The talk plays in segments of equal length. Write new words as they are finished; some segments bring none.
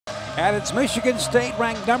And it's Michigan State,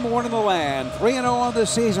 ranked #1 in the land. 3-0 on the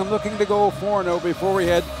season, looking to go 4-0 before we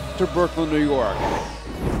head to Brooklyn, New York.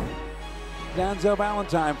 Denzel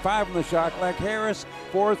Valentine, 5 on the shot clock. Harris,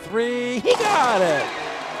 4-3. He got it!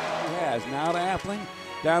 He has. Now to Appling.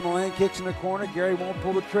 Down the lane, kicks in the corner. Gary won't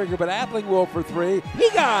pull the trigger, but Appling will for 3. He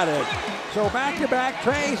got it! So back-to-back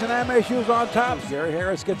trays, and MSU's on top. Gary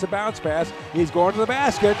Harris gets a bounce pass. He's going to the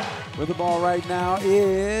basket. With the ball right now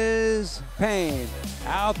is Payne.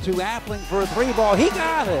 Out to Appling for a 3 ball. He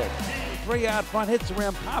got it! 3 out front, hits the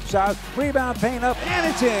rim, pops out. Rebound, Payne up, and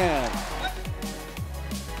it's in!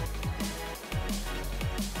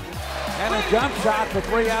 And a jump shot for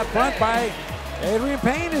 3 out front by Adrian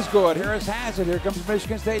Payne is good. Harris has it. Here comes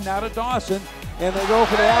Michigan State now to Dawson. And they go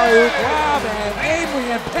for the alley-oop lob, and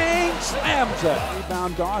Adrian Payne slams it.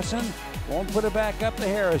 Rebound Dawson. Won't put it back up to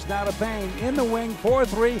Harris. Now to Payne. In the wing,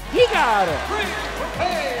 4-3. He got it.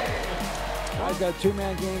 I've got a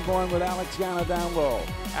 2-man game going with Alex Gana down low.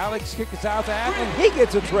 Alex kicks out to Appling. He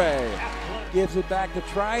gets a tray. Gives it back to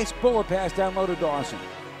Trice. Bullet pass down low to Dawson.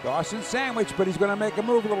 Dawson sandwich, but he's going to make a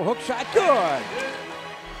move. A little hook shot. Good.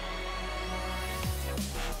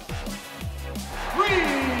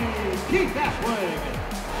 Keep that way.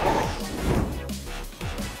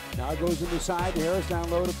 Now goes in the side to Harris, down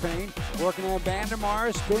low to Payne. Working on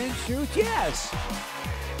Vandermar, spin, shoots, yes!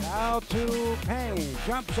 Now to Payne.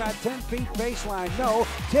 Jump shot, 10 feet baseline, no.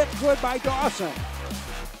 Tipped good by Dawson.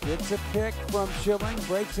 Gets a pick from Schilling,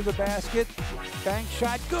 breaks to the basket. Bank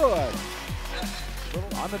shot, good.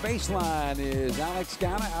 On the baseline is Alex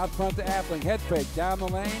Gana, out front to Appling. Head fake, down the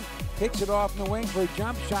lane. Kicks it off in the wing for a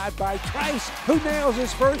jump shot by Trice, who nails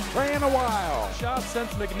his first tray in a while. Shot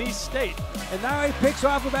since McNeese State. And now he picks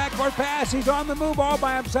off a backcourt pass. He's on the move all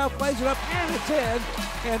by himself, plays it up, and it's in.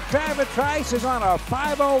 And Travis Trice is on a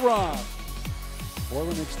 5-0 run.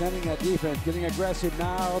 Portland extending that defense, getting aggressive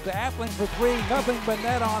now to Appling for 3. Nothing but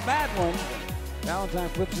net on that one. Valentine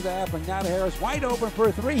flips it to Appling, now to Harris. Wide open for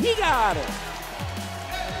a 3. He got it.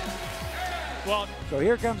 Well, so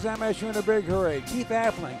here comes MSU in a big hurry. Keith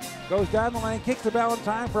Appling goes down the lane, kicks to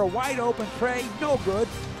Valentine for a wide open tray, no good.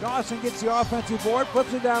 Dawson gets the offensive board,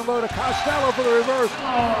 flips it down low to Costello for the reverse.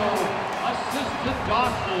 Oh, assist to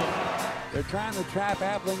Dawson. They're trying to trap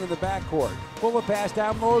Appling in the backcourt. Bullet pass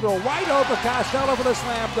down low to a wide open Costello for the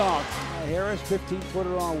slam dunk. Harris,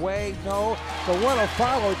 15-footer on way, no. So what a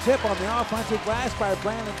follow tip on the offensive glass by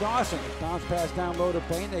Brandon Dawson. Bounce pass down low to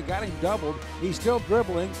Payne. They got him doubled. He's still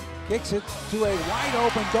dribbling. Kicks it to a wide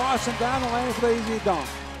open Dawson down the lane for the easy dunk.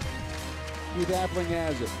 Keith Appling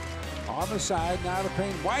has it. On the side, now to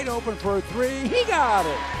Payne. Wide open for a 3. He got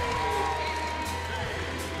it.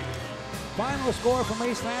 Final score from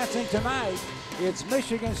East Lansing tonight. It's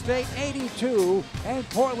Michigan State 82 and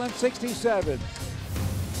Portland 67.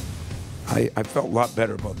 I felt a lot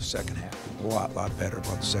better about the second half. A lot better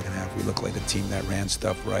about the second half. We looked like a team that ran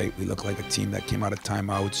stuff right. We looked like a team that came out of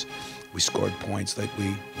timeouts. We scored points like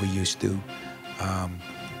we used to.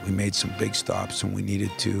 We made some big stops when we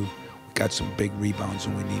needed to. We got some big rebounds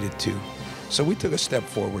when we needed to. So we took a step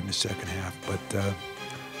forward in the second half, but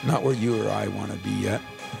not where you or I want to be yet,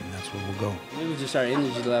 and that's where we'll go. Maybe just our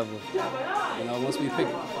energy level. You know, once we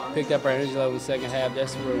picked up our energy level in the second half,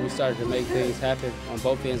 that's where we started to make things happen on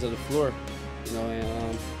both ends of the floor. You know,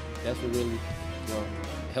 and that's what really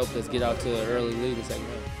helped us get out to an early lead in the second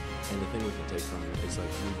half. And the thing we can take from it is, like,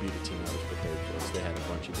 we beat a team that was prepared for us. They had a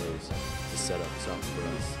bunch of days to set up something for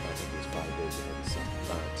us. I think it was 5 days ahead of something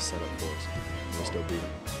to set up for us. And we still beat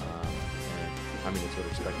them. And I mean, it's what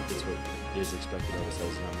is expected of us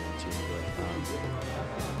as a #1 team.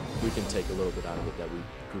 But we can take a little bit out of it that we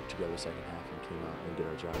grouped together second half and came out and did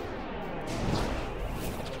our job.